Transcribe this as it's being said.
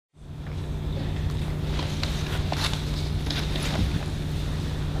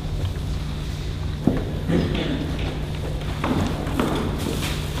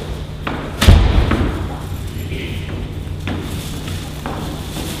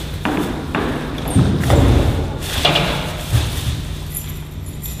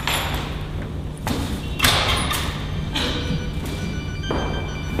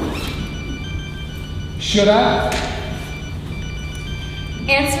Should I?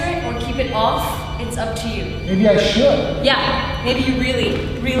 Answer it or keep it off, it's up to you. Maybe I should. Yeah, maybe you really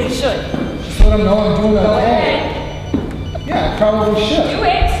should. Just let them know I'm doing Go okay. ahead. Yeah, I probably should. Do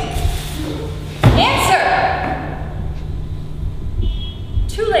it. Answer!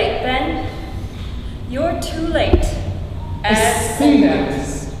 Too late, Ben. You're too late. I see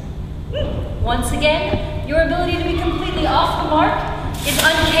that. Once again, your ability to be completely off the mark is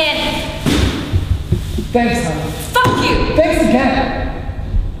uncanny. Thanks, honey. Fuck you! Thanks again.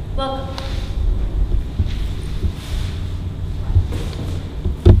 Welcome.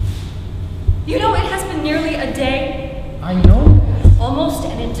 You know, it has been nearly a day, I know that. almost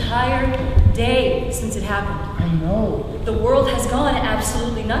an entire day since it happened. I know. The world has gone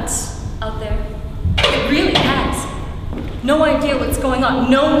absolutely nuts out there. It really has. No idea what's going on.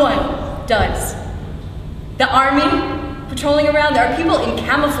 No one does. The army patrolling around. There are people in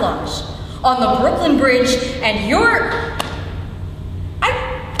camouflage on the Brooklyn Bridge, and you're...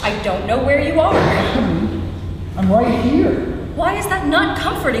 I don't know where you are. I'm right here. Why is that not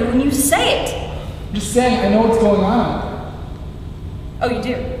comforting when you say it? I'm just saying I know what's going on. Oh, you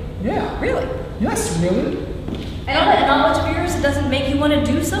do? Yeah. Really? Yes, really. And all that knowledge of yours, it doesn't make you want to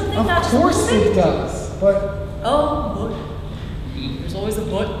do something? Of Not just a course little bit? it does, but Oh, but there's always a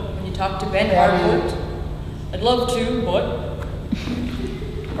but when you talk to Ben Abby. Harcourt. I'd love to, but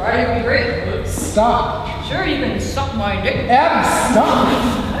Friday would be great. But stop. sure, you can suck my dick. Abby, stop.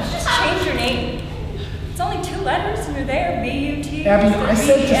 Let's just change your name. It's only 2 letters, and you're there. B-U-T. Abby, I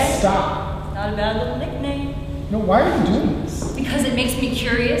said to B-E-S. stop. Not a bad little nickname. No, why are you doing this? Because it makes me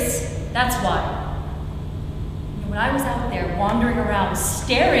curious. That's why. You know, when I was out there wandering around,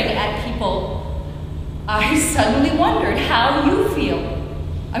 staring at people, I suddenly wondered how you feel.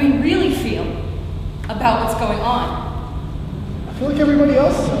 I mean, really feel about what's going on. I feel like everybody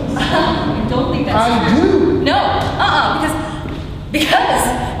else does. I don't think that's I true. do. No, because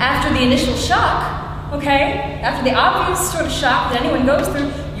after the initial shock, okay, after the obvious sort of shock that anyone goes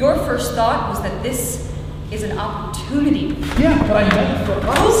through, your first thought was that this is an opportunity. Yeah, but I meant for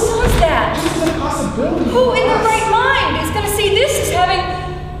Who us. says that? This is a possibility. Who for in their us. right mind is going to see this as having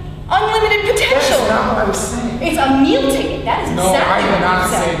unlimited potential? That's not what I was saying. It's a meal ticket. That is No, exactly I did what not you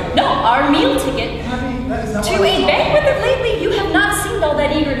said. say that. No, our meal ticket Abby, that is not to what I was a talking banquet about. that lately you have not seemed all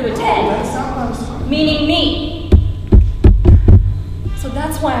that eager to No, attend. that's not what I was talking about. Meaning me. So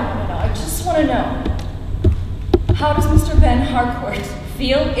that's why I want to know. I just want to know. How does Mr. Ben Harcourt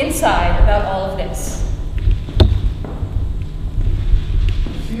feel inside about all of this? I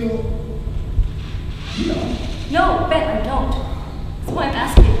feel, you know, No, Ben, I don't. That's why I'm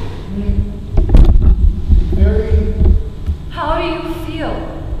asking. very How do you feel?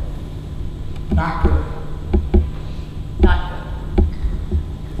 not good. Not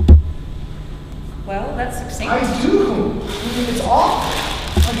good. Well, that's succinct. I do. I mean, it's awful.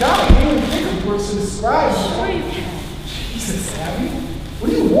 My God, I can't even think of words to describe. Sure you can. Jesus, Abby. What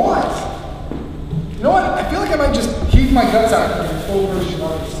do you want? You know what? I feel like I might just heave my guts out for a full version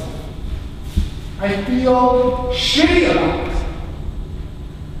of it. I feel shitty about it.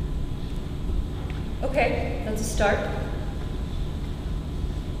 Okay, that's a start.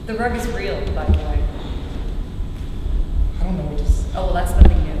 The rug is real, by the way. I don't know what to say. Oh, well, that's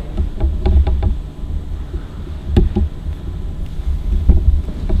nothing new.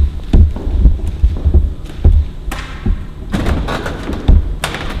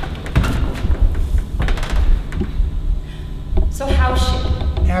 So how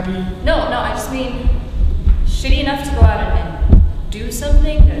shitty? Abby, No, I just mean shitty enough to go out and do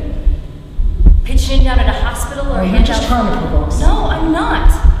something? To pitch in down at a hospital or you're hand just out... trying to provoke. No, I'm not.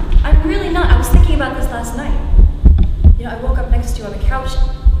 I'm really not. I was thinking about this last night. You know, I woke up next to you on the couch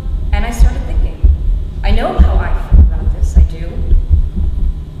and I started thinking. I know how I feel about this. I do.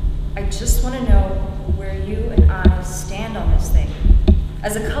 I just want to know where you and I stand on this thing.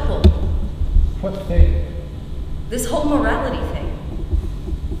 As a couple. What thing? This whole morality thing.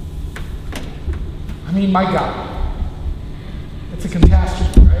 I mean, my God. It's a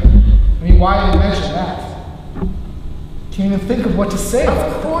catastrophe, right? I mean, why did you mention that? Can't even think of what to say about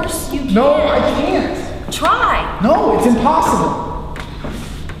Of it. course you can. No, I can't. Try. No, it's impossible.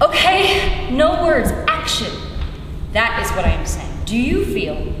 Okay, no words. Action. That is what I am saying. Do you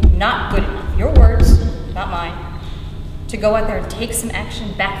feel not good enough? Your words, not mine. To go out there and take some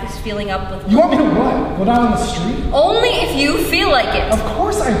action, back this feeling up with... You want me to what? Go down on the street? Only if you feel like it. Of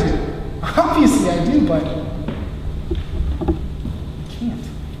course I do. Obviously I do, but I can't.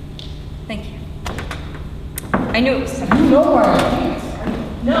 Thank you. I knew it was You something. know why I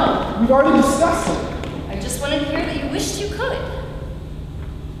can't. No. We've already discussed it. I just wanted to hear that you wished you could.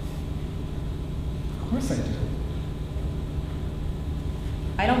 Of course I do.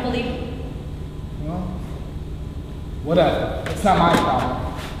 I don't believe you. Well, whatever. It's not my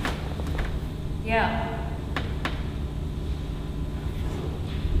problem. Yeah.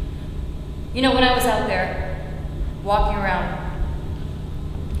 You know, when I was out there, walking around,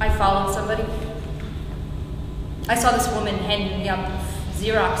 I followed somebody. I saw this woman handing me up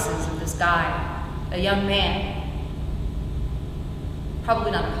Xeroxes of this guy, a young man.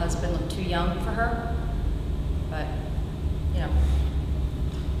 Probably not her husband, looked too young for her. But, you know.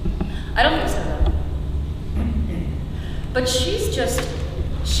 I don't think so, though. But she's just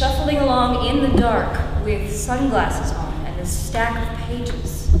shuffling along in the dark with sunglasses on and a stack of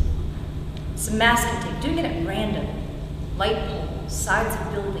pages. Some masking tape, doing it at random. Light poles, sides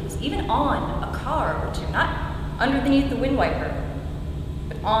of buildings, even on a car or two. Not underneath the wind wiper,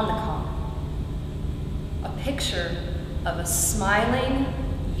 but on the car. A picture of a smiling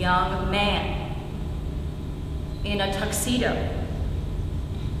young man in a tuxedo.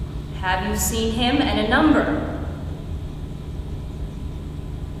 Have you seen him? And a number.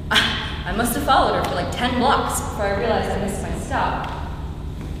 I must have followed her for like 10 blocks before I realized I missed my stop.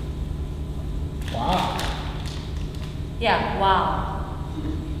 Wow. Yeah, wow.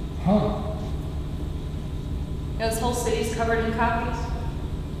 Huh. You know, this whole city's covered in copies.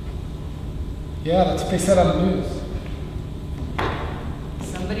 Yeah, that's what they said on the news.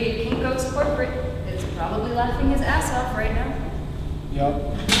 Somebody at Kinko's corporate is probably laughing his ass off right now.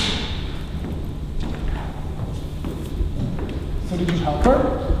 Yep. So did you help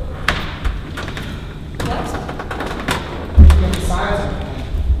her? What? You have the signs and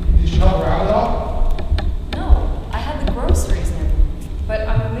everything. Did you help her out at all? No, I had the groceries and everything, but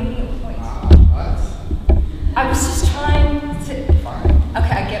I'm making a point. What? I was just trying to. Fine.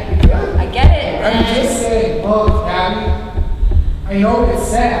 Okay, I get where you're going. I get it. I'm just saying, look, Abby, I know it's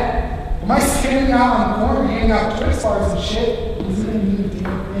sad. Am I standing out on the corner handing out Twix bars and shit? Isn't it mean a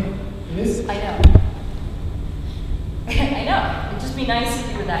damn thing? It is. I know. I know. It'd just be nice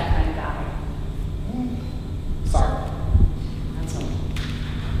if you were that kind of guy. Sorry. That's all.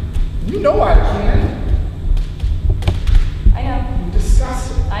 You know I can't. I know. You're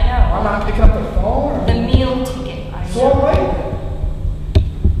disgusting. I know. I'm not picking up the phone. Or The meal ticket. I so know. I'm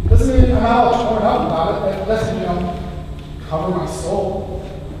right. Doesn't mean I'm not all torn up about it. That doesn't, cover my soul.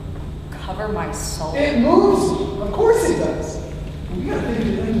 Cover my soul. It moves me. Of course it does. But we gotta think of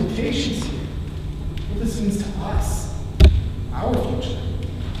the implications here. What this means to us. Our future.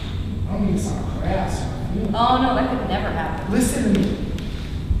 I don't mean to sound crass or anything. Oh no, that could never happen. Listen to me.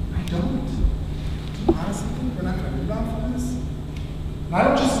 I don't. Do you honestly think we're not gonna move on from this? And I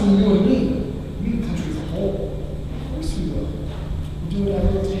don't just mean you and me. We the country as a whole. Of course we will. We'll do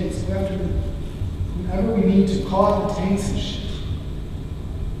whatever it takes. Go after whoever we need to call out the tanks and shit.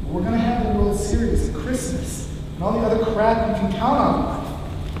 But we're gonna have the World Series and Christmas and all the other crap you can count on in life.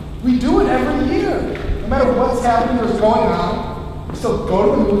 We do it every year. No matter what's happening or is going on, we still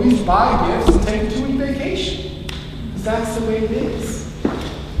go to the movies, buy gifts, and take a 2-week vacation. Because that's the way it is.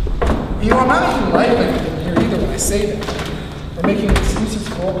 I'm not making light of anything here either when I say that. Or making excuses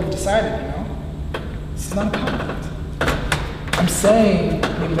for what we've decided, This is not a compliment. I'm saying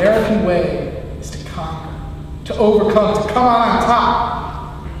the American way is to conquer, to overcome, to come out on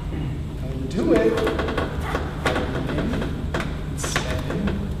top. And we do it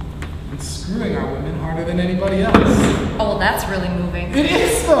screwing our women harder than anybody else. Oh, well, that's really moving. It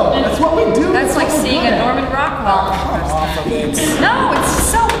is though. That's what we do. That's like seeing a Norman Rockwell. Come off of it. No,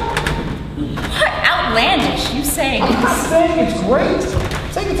 it's so what outlandish. You saying? I'm not saying it's great.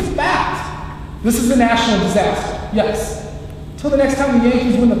 I'm saying it's a fact. This is a national disaster. Yes. Until the next time the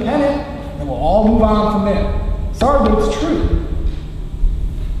Yankees win the pennant, then we'll all move on from there. Sorry, but it's true.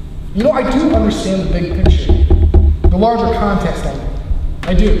 I do understand the big picture, the larger context of it.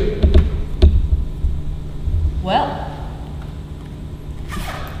 I do. Well,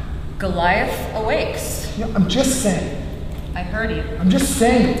 Goliath awakes. I'm just saying. I heard you. I'm just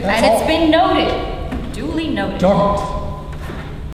saying. That's And all. it's been noted. Duly noted. Don't.